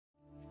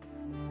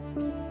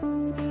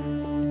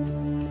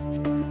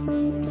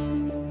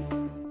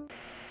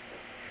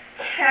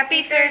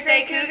Happy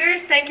Thursday,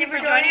 Cougars. Thank you for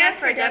joining us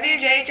for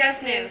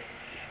WJHS News.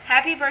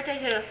 Happy birthday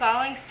to the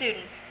following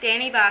student,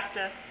 Danny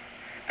Basta.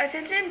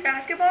 Attention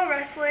basketball,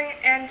 wrestling,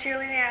 and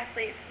cheerleading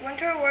athletes.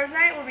 Winter Awards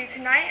Night will be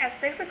tonight at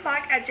 6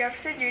 o'clock at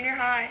Jefferson Junior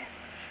High.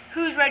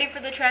 Who's ready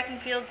for the track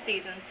and field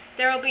season?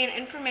 There will be an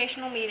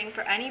informational meeting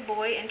for any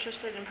boy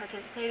interested in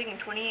participating in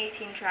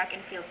 2018 track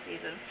and field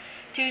season.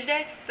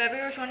 Tuesday,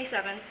 February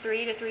 27th,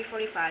 3 to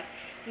 3:45.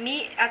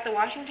 Meet at the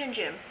Washington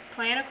Gym.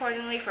 Plan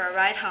accordingly for a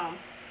ride home.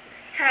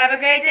 Have a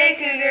great day,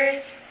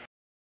 Cougars!